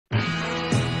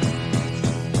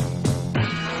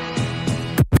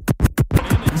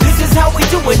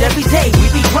day we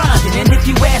be grinding, and if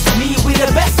you ask me, we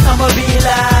the best. I'ma be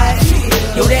like,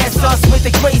 yo, that's us with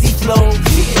the crazy flow.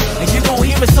 And you gon'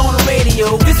 hear us on the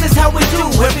radio. This is how we do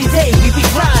every day. We be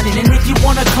grinding, and if you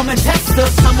wanna come and test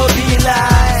us, I'ma be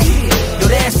like, yo,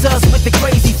 that's us with the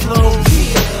crazy flow.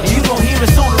 And you gon' hear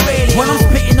us on the radio when I'm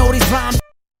spitting all these rhymes.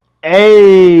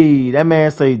 Hey, that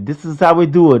man say, this is how we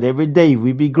do it every day.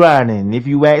 We be grinding. If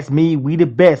you ask me, we the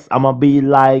best. I'ma be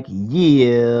like,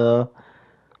 yeah.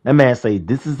 That man say,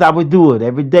 this is how we do it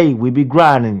every day. We be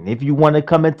grinding. If you want to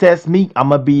come and test me,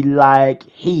 I'ma be like,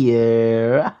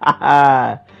 here.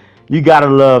 You gotta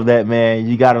love that, man.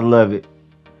 You gotta love it.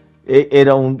 It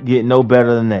don't get no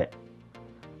better than that.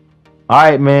 All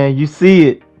right, man. You see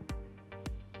it.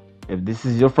 If this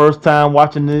is your first time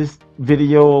watching this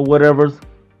video or whatever,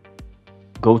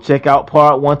 go check out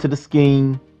part 1 to the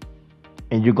scheme,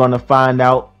 and you're gonna find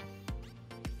out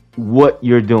what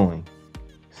you're doing.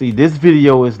 See, this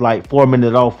video is like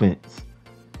 4-minute offense.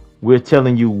 We're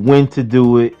telling you when to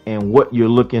do it and what you're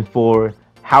looking for,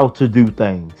 how to do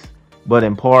things. But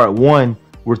in part 1,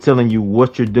 we're telling you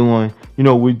what you're doing. You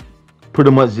know, we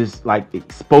pretty much just like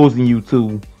exposing you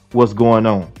to what's going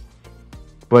on.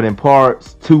 But in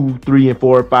parts 2, 3, and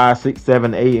 4, 5, 6,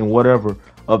 7, 8, and whatever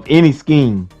of any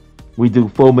scheme, we do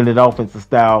 4-minute offensive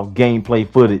style gameplay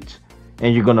footage,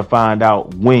 and you're gonna find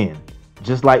out when.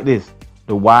 Just like this,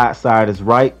 the wide side is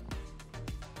right.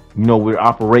 You know, we're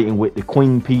operating with the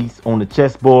queen piece on the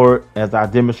chessboard, as I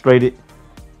demonstrated.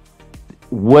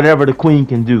 Whatever the queen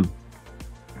can do,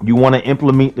 you want to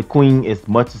implement the queen as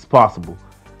much as possible.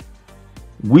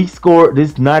 We scored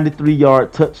this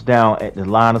 93-yard touchdown at the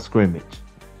line of scrimmage.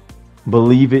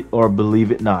 Believe it or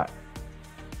believe it not.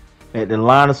 At the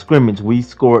line of scrimmage, we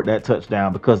scored that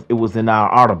touchdown because it was in our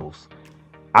audibles.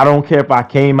 I don't care if I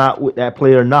came out with that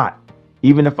play or not.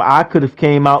 Even if I could have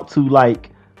came out to like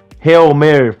Hail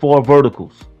Mary 4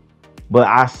 verticals, but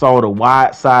I saw the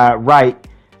wide side right.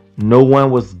 No one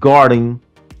was guarding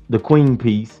the queen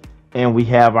piece, and we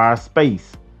have our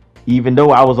space. Even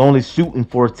though I was only shooting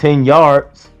for 10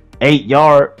 yards, 8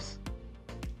 yards,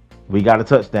 we got a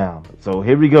touchdown. So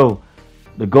here we go.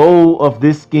 The goal of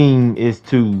this scheme is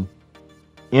to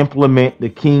implement the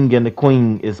king and the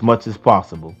queen as much as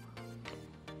possible.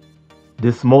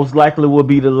 This most likely will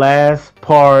be the last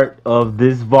part of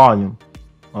this volume.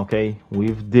 Okay,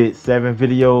 we've did 7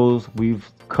 videos. We've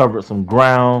covered some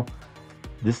ground.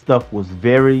 This stuff was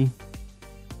very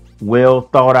well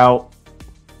thought out,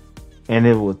 and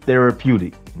it was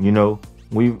therapeutic. You know,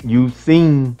 you've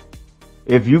seen,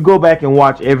 if you go back and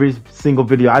watch every single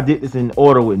video, I did this in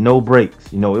order with no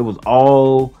breaks. You know, it was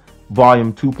all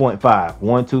volume 2.5,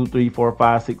 1, 2, 3, 4,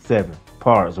 5, 6, 7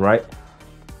 parts, right?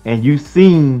 And you've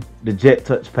seen the jet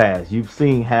touch pass. You've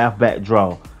seen halfback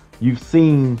draw. You've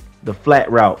seen the flat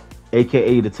route,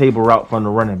 aka the table route from the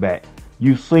running back.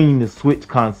 You've seen the switch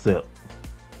concept.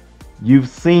 You've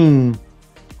seen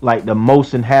like the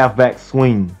motion halfback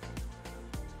swing.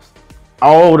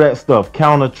 All that stuff,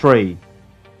 counter trade,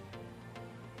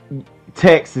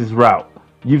 Texas route.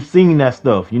 You've seen that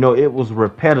stuff. You know, it was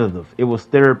repetitive. It was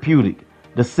therapeutic.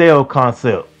 The cell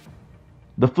concept,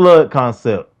 the flood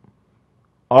concept.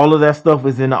 All of that stuff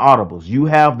is in the audibles. You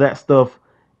have that stuff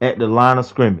at the line of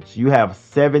scrimmage. You have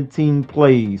 17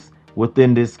 plays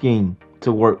within this scheme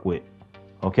to work with.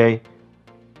 Okay?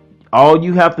 All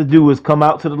you have to do is come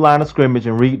out to the line of scrimmage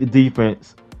and read the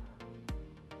defense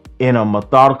in a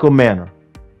methodical manner.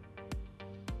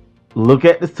 Look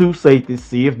at the 2 safeties.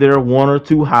 See if they're 1 or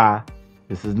 2 high.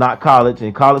 This is not college.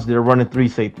 In college, they're running 3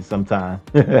 safeties sometimes.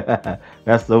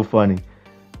 That's so funny.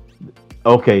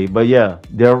 Okay, but yeah,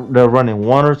 they're running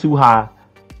 1 or 2 high.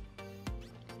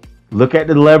 Look at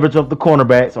the leverage of the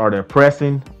cornerbacks. Are they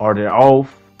pressing? Are they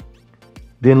off?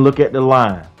 Then look at the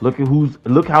line.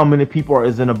 Look how many people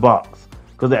is in the box.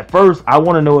 Because at first, I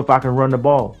want to know if I can run the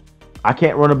ball. I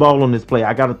can't run the ball on this play.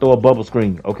 I got to throw a bubble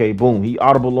screen. Okay, boom. He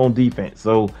audible on defense.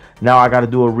 So now I got to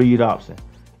do a read option.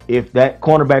 If that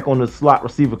cornerback on the slot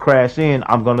receiver crash in,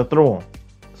 I'm going to throw him.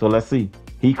 So let's see.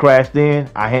 He crashed in.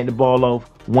 I hand the ball off.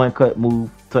 1 cut move.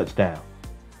 Touchdown.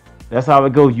 That's how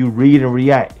it goes. You read and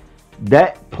react.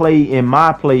 That play in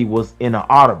my play was in the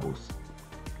audibles.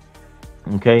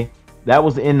 Okay. That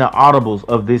was in the audibles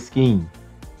of this scheme.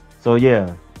 So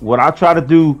yeah, what I try to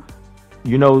do,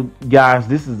 you know, guys,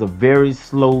 this is a very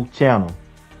slow channel.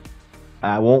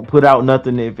 I won't put out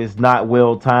nothing if it's not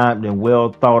well timed and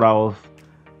well thought of,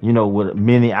 you know, with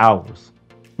many hours.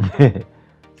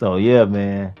 So yeah,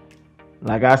 man,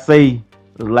 like I say,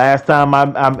 the last time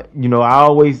I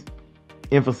always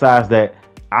emphasize that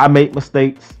I make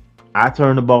mistakes. I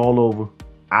turn the ball over.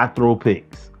 I throw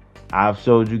picks. I've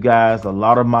showed you guys a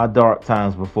lot of my dark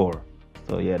times before.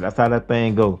 So yeah, that's how that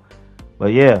thing go.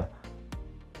 But yeah,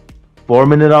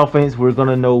 4-minute offense, we're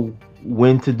gonna know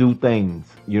when to do things.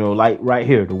 You know, like right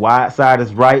here, the wide side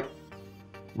is right,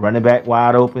 running back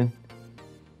wide open,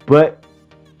 but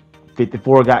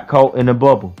 54 got caught in the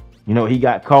bubble. You know, he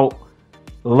got caught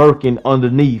lurking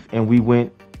underneath, and we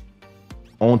went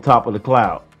on top of the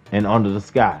cloud and under the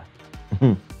sky,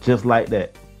 just like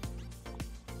that.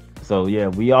 So yeah,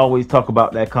 we always talk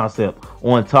about that concept: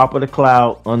 on top of the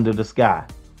cloud, under the sky.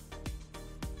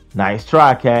 Nice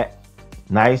try, cat.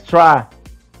 Nice try.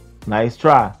 Nice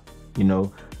try. You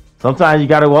know, sometimes you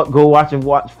gotta go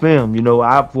watch film. You know,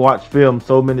 I've watched film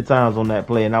so many times on that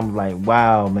play, and I'm like,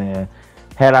 wow, man.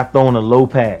 Had I thrown a low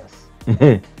pass,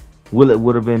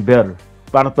 would have been better.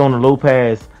 If I'd have thrown a low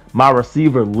pass, my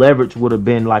receiver leverage would have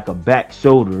been like a back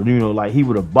shoulder. You know, like he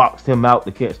would have boxed him out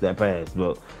to catch that pass.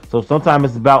 But so sometimes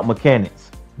it's about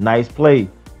mechanics. Nice play,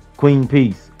 queen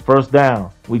piece, first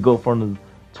down. We go from the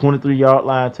 23-yard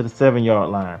line to the 7-yard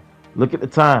line. Look at the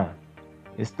time.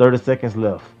 It's 30 seconds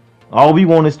left. All we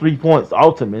want is 3 points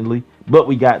ultimately, but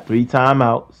we got 3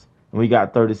 timeouts and we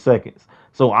got 30 seconds.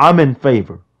 So I'm in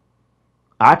favor.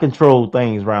 I control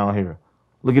things around here.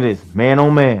 Look at this, man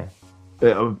on man.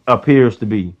 It appears to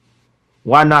be.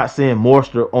 Why not send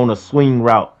Morster on a swing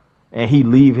route and he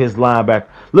leave his linebacker?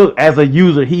 Look, as a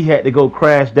user, he had to go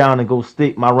crash down and go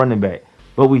stick my running back,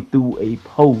 but we threw a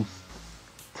post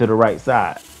to the right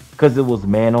side because it was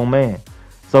man on man.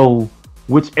 So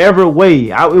whichever way,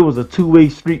 it was a two-way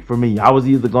street for me. I was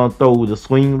either gonna throw the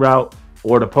swing route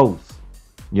or the post,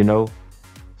 you know.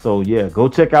 So yeah, go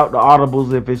check out the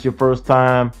audibles if it's your first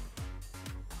time.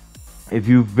 If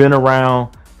you've been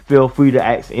around, feel free to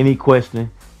ask any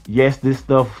question. Yes, this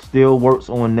stuff still works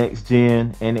on next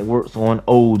gen and it works on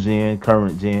old gen,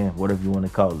 current gen, whatever you want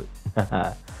to call it.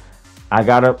 I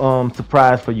got a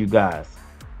surprise for you guys.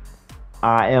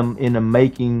 I am in the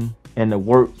making and the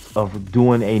works of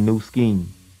doing a new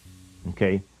scheme.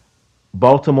 Okay.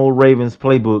 Baltimore Ravens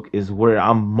playbook is where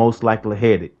I'm most likely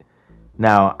headed.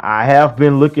 Now, I have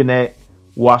been looking at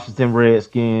Washington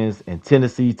Redskins and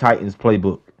Tennessee Titans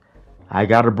playbook. I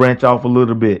got to branch off a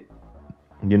little bit.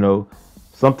 You know,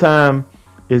 sometimes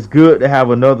it's good to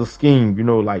have another scheme, you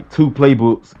know, like 2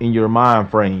 playbooks in your mind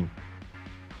frame.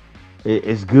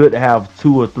 It's good to have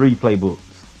 2 or 3 playbooks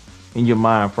in your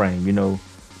mind frame, you know,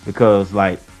 because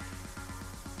like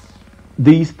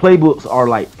these playbooks are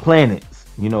like planets.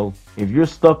 You know, if you're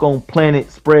stuck on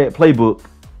planet spread playbook,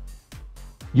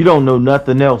 you don't know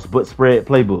nothing else but spread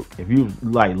playbook. If you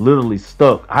like literally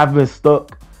stuck, I've been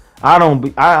stuck.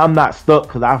 I'm not stuck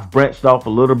because I've branched off a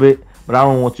little bit, but I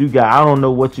don't want you guys. I don't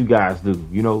know what you guys do,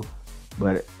 you know,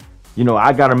 but you know,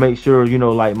 I got to make sure, you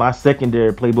know, like my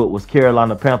secondary playbook was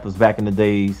Carolina Panthers back in the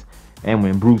days. And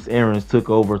when Bruce Arians took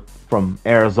over from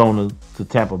Arizona to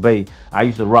Tampa Bay, I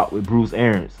used to rock with Bruce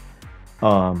Arians,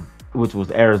 which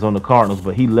was Arizona Cardinals,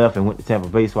 but he left and went to Tampa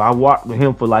Bay. So I walked with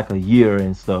him for like a year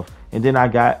and stuff. And then I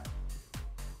got,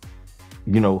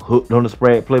 you know, hooked on the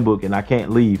spread playbook and I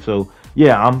can't leave. So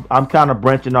yeah, I'm kind of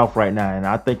branching off right now. And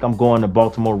I think I'm going to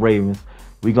Baltimore Ravens.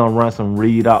 We're going to run some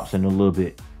read option a little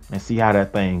bit and see how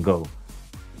that thing go.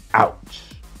 Ouch.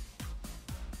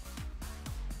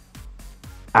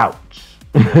 Ouch.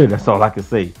 That's all I can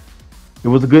say. It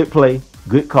was a good play,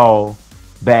 good call,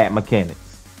 bad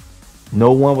mechanics.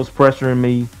 No one was pressuring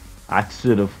me. I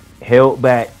should have held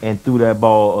back and threw that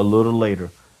ball a little later.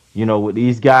 You know, with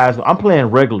these guys, I'm playing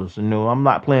regulars. You know, I'm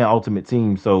not playing ultimate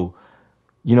team. So,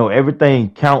 you know, everything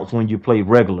counts when you play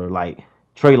regular. Like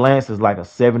Trey Lance is like a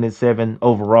 77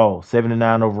 overall,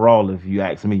 79 overall if you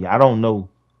ask me. I don't know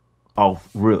off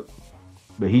rip,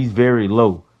 but he's very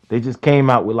low. They just came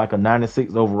out with like a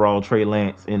 96 overall Trey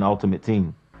Lance in Ultimate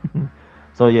Team.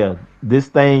 So yeah, this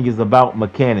thing is about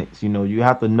mechanics. You know, you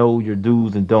have to know your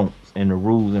do's and don'ts and the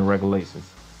rules and regulations.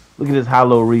 Look at this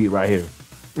high-low read right here.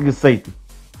 Look at safety.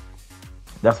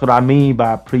 That's what I mean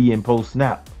by pre and post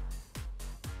snap.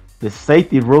 The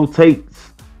safety rotates.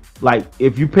 Like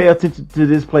if you pay attention to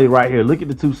this play right here, look at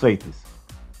the 2 safeties.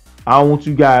 I don't want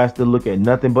you guys to look at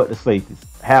nothing but the safeties.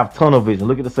 Have tunnel vision.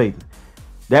 Look at the safety.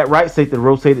 That right safety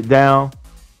rotated down.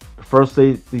 The first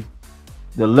safety,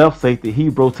 the left safety, he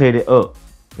rotated up.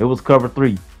 It was cover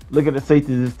 3. Look at the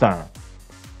safety this time.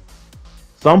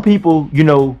 Some people, you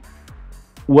know,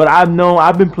 what I've known,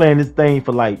 I've been playing this thing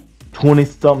for like 20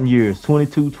 something years,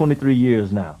 22, 23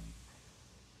 years now.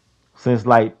 Since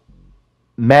like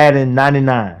Madden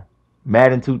 99,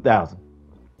 Madden 2000.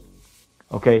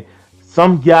 Okay.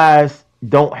 Some guys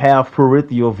don't have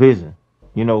peripheral vision.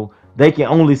 You know, they can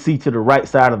only see to the right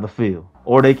side of the field,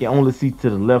 or they can only see to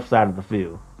the left side of the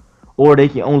field, or they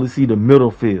can only see the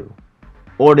middle field,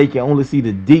 or they can only see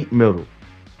the deep middle.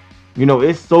 You know,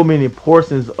 it's so many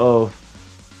portions of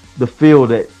the field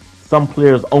that some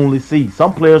players only see.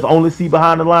 Some players only see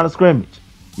behind the line of scrimmage.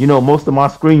 You know, most of my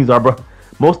screens are,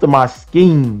 most of my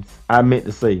schemes, I meant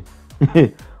to say,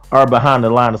 are behind the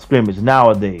line of scrimmage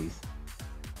nowadays.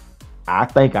 I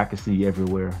think I can see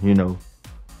everywhere.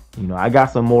 I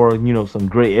got some more, some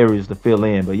gray areas to fill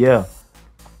in. But yeah,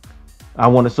 I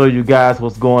want to show you guys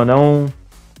what's going on.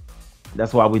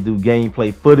 That's why we do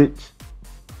gameplay footage.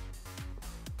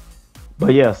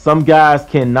 But yeah, some guys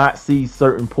cannot see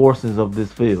certain portions of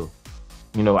this field.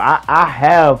 I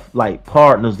have like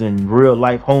partners in real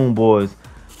life homeboys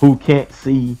who can't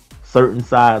see certain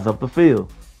sides of the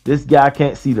field. This guy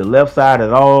can't see the left side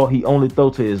at all. He only throw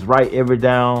to his right every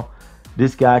down.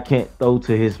 This guy can't throw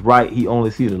to his right. He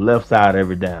only see the left side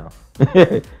every down.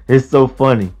 It's so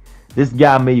funny. This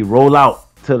guy may roll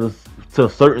out to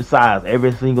certain sides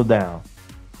every single down.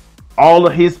 All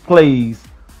of his plays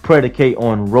predicate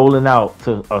on rolling out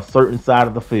to a certain side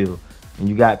of the field. And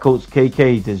you got Coach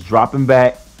KK just dropping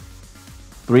back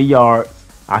 3 yards.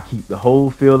 I keep the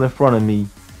whole field in front of me,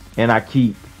 and I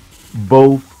keep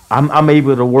both. I'm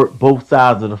able to work both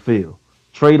sides of the field.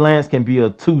 Trey Lance can be a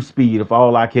 2 speed if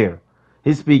all I care.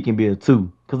 His speed can be a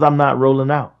 2 because I'm not rolling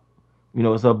out.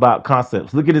 It's about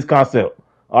concepts. Look at this concept.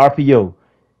 RPO.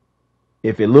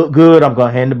 If it look good, I'm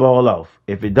going to hand the ball off.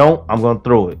 If it don't, I'm going to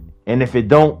throw it. And if it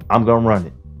don't, I'm going to run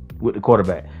it with the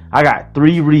quarterback. I got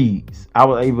 3 reads. I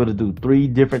was able to do 3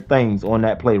 different things on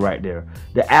that play right there.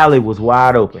 The alley was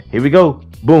wide open. Here we go.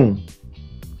 Boom.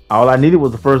 All I needed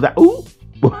was the first down. Ooh.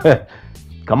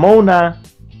 Come on now.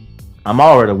 I'm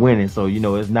already winning, so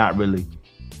it's not really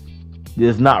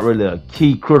a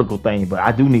key critical thing, but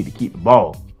I do need to keep the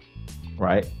ball.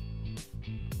 Right?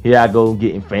 Here I go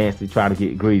getting fancy, trying to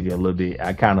get greedy a little bit.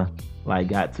 I kind of like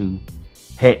got too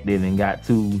hectic and got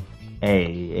too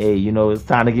hey, it's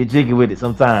time to get jiggy with it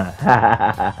sometime.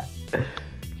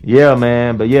 Yeah,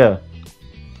 man. But yeah,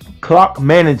 clock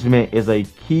management is a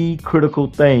key critical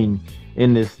thing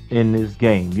in this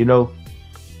game. You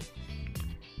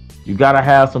gotta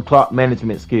have some clock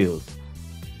management skills.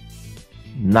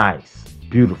 Nice,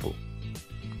 beautiful.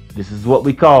 This is what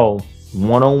we call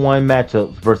one-on-one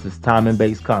matchups versus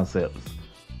timing-based concepts.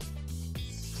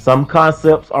 Some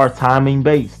concepts are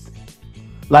timing-based.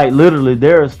 Like literally,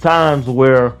 there's times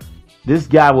where this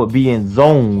guy would be in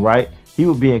zone, right? He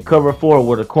would be in cover 4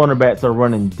 where the cornerbacks are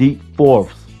running deep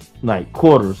fourths, like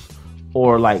quarters,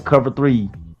 or like cover 3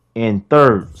 and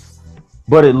thirds.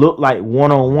 But it looked like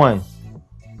one-on-one,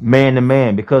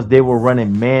 man-to-man, because they were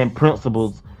running man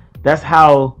principles. That's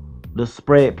how the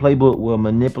spread playbook will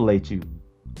manipulate you.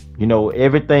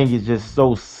 Everything is just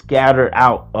so scattered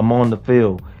out among the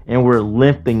field, and we're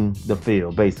lengthening the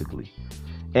field basically.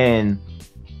 And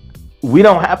we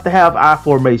don't have to have I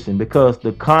formation because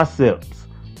the concepts,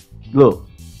 look,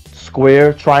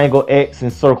 square, triangle, X,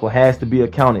 and circle has to be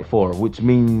accounted for, which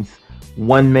means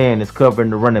one man is covering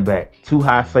the running back, 2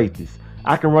 high safeties.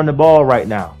 I can run the ball right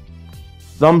now.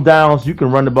 Some downs you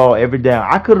can run the ball every down.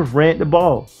 I could have ran the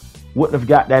ball, wouldn't have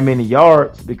got that many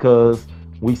yards because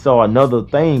we saw another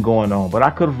thing going on, but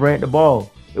I could have ran the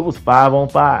ball. It was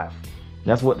 5-on-5.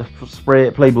 That's what the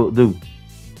spread playbook do.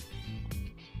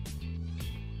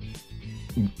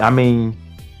 I mean,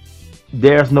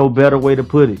 there's no better way to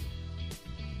put it.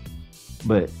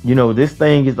 But, this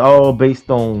thing is all based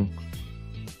on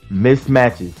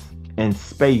mismatches and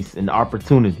space and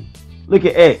opportunity. Look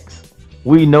at X.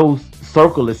 We know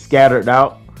circle is scattered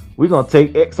out. We're going to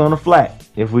take X on the flat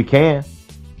if we can.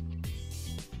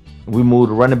 We move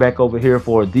the running back over here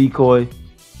for a decoy.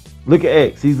 Look at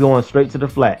X. He's going straight to the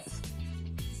flats.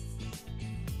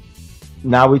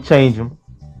 Now we change him.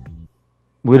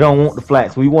 We don't want the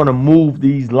flats. We want to move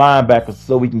these linebackers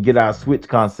so we can get our switch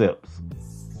concepts.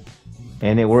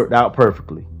 And it worked out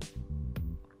perfectly.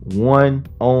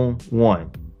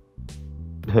 1-on-1.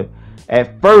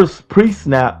 At first,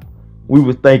 pre-snap, we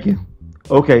were thinking,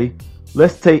 okay,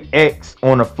 let's take X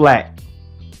on a flat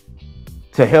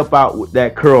to help out with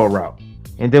that curl route.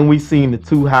 And then we seen the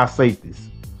 2 high safeties.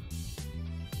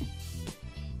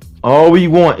 All we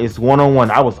want is 1-on-1.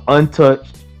 I was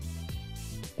untouched.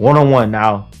 1-on-1.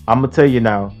 Now, I'm going to tell you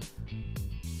now,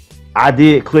 I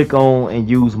did click on and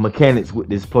use mechanics with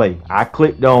this play. I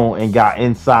clicked on and got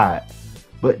inside.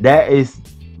 But that is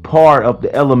part of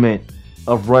the element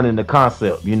of running the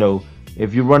concept.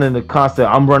 If you're running the concept,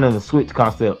 I'm running the switch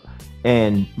concept.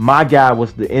 And my guy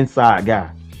was the inside guy.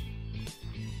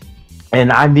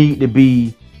 And I need to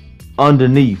be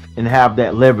underneath and have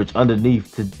that leverage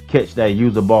underneath to catch that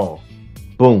user ball.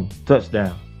 Boom,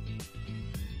 touchdown.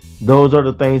 Those are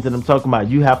the things that I'm talking about.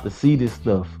 You have to see this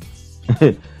stuff.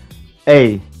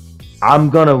 Hey, I'm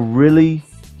gonna really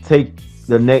take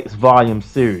the next volume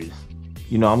serious.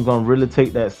 You know, I'm gonna really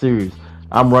take that serious.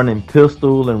 I'm running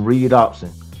pistol and read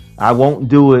option. I won't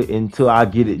do it until I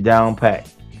get it down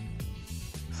pat.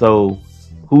 So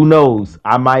who knows?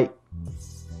 I might,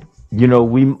 you know,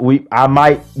 I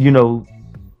might, you know,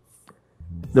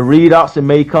 the read option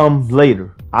may come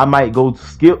later. I might go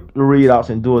skip the read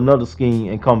option, do another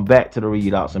scheme, and come back to the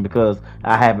read option because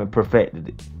I haven't perfected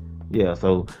it. Yeah,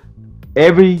 so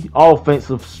every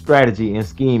offensive strategy and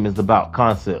scheme is about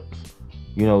concepts.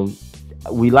 You know,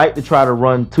 we like to try to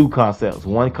run two concepts.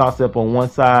 One concept on one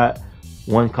side,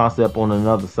 one concept on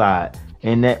another side.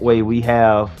 And that way we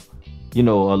have, you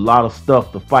know, a lot of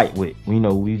stuff to fight with. You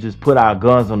know, we just put our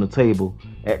guns on the table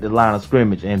at the line of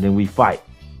scrimmage and then we fight.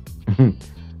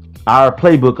 Our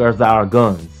playbook is our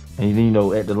guns. And, you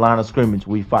know, at the line of scrimmage,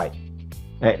 we fight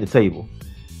at the table.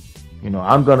 You know,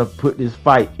 I'm going to put this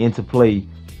fight into play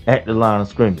at the line of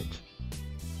scrimmage.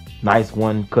 Nice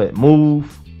one cut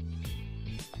move.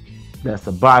 That's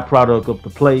a byproduct of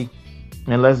the play.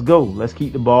 And let's go. Let's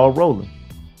keep the ball rolling.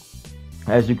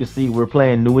 As you can see, we're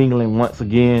playing New England once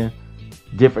again.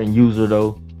 Different user,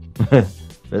 though.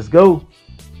 Let's go.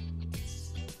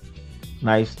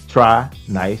 Nice try.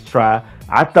 Nice try.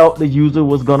 I thought the user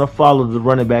was going to follow the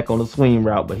running back on the swing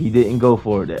route, but he didn't go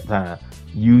for it that time.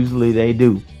 Usually they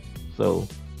do. So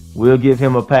we'll give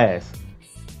him a pass.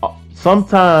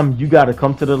 Sometimes you got to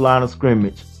come to the line of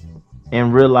scrimmage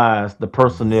and realize the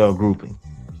personnel grouping.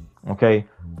 Okay.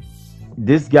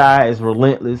 This guy is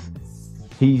relentless.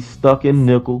 He's stuck in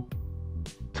nickel.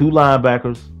 2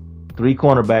 linebackers, 3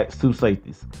 cornerbacks, 2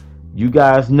 safeties. You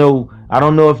guys know, I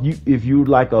don't know if you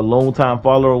like a long time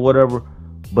follower or whatever,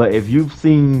 but if you've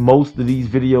seen most of these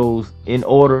videos in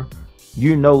order,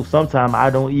 you know sometimes I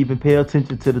don't even pay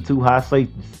attention to the 2 high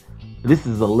safeties. This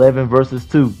is 11 versus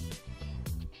 2.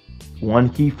 One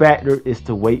key factor is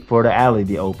to wait for the alley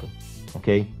to open.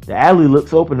 Okay, the alley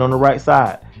looks open on the right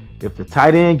side. If the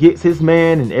tight end gets his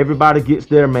man and everybody gets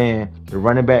their man, the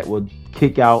running back will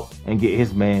kick out and get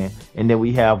his man, and then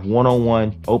we have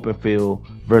one-on-one open field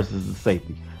versus the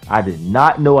safety. I did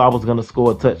not know I was going to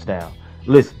score a touchdown.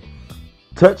 Listen,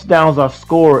 touchdowns are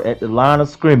scored at the line of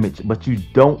scrimmage, but you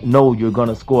don't know you're going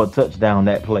to score a touchdown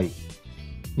that play.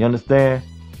 You understand?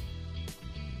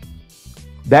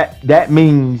 That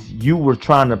means you were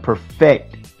trying to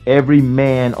perfect every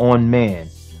man on man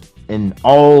in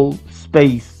all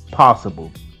space possible,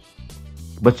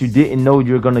 but you didn't know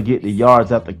you're going to get the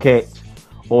yards after catch,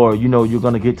 or you know you're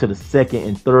going to get to the 2nd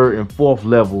and 3rd and 4th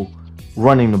level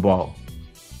running the ball.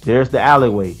 There's the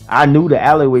alleyway. I knew the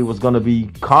alleyway was going to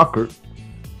be conquered,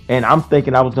 and I'm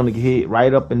thinking I was going to get hit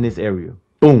right up in this area.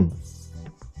 Boom.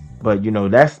 But you know,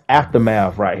 that's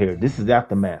aftermath right here. This is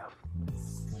aftermath.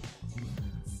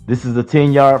 This is a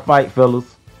 10-yard fight,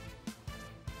 fellas.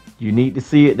 You need to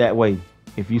see it that way.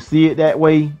 If you see it that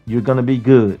way, you're going to be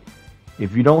good.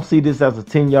 If you don't see this as a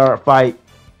 10-yard fight,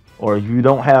 or if you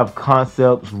don't have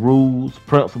concepts, rules,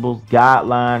 principles,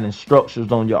 guidelines, and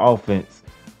structures on your offense,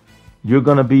 you're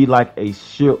going to be like a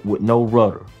ship with no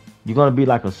rudder. You're going to be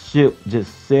like a ship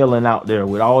just sailing out there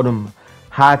with all them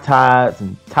high tides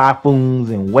and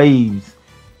typhoons and waves,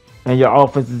 and your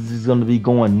offense is just going to be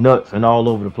going nuts and all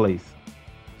over the place.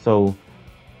 So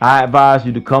I advise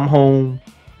you to come home,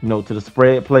 you know, to the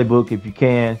spread playbook if you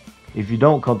can. If you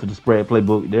don't come to the spread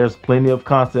playbook, there's plenty of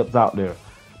concepts out there.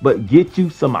 But get you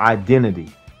some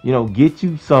identity. You know, get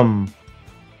you some,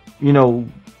 you know,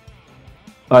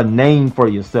 a name for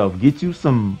yourself. Get you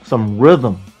some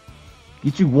rhythm.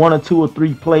 Get you 1 or 2 or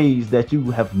 3 plays that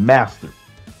you have mastered.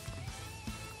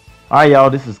 All right, y'all,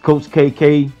 this is Coach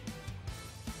KK.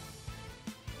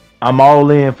 I'm all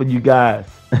in for you guys.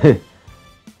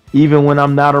 Even when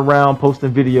I'm not around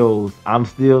posting videos, I'm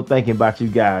still thinking about you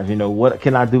guys. You know, what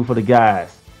can I do for the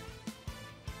guys?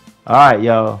 All right,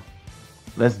 y'all.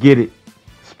 Let's get it.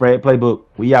 Spread playbook.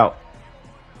 We out.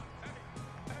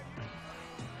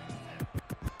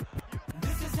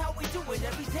 This is how we do it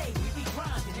every day. We be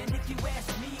grinding, and if you ask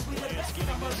me, we the best.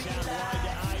 I'ma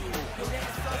realize. Yo,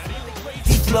 that's us with the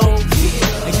crazy flow.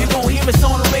 And you gon' hear us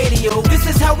on the radio. This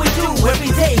is how we do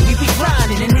every day. We be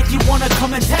grinding, and if you wanna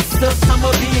come and test us,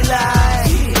 I'ma be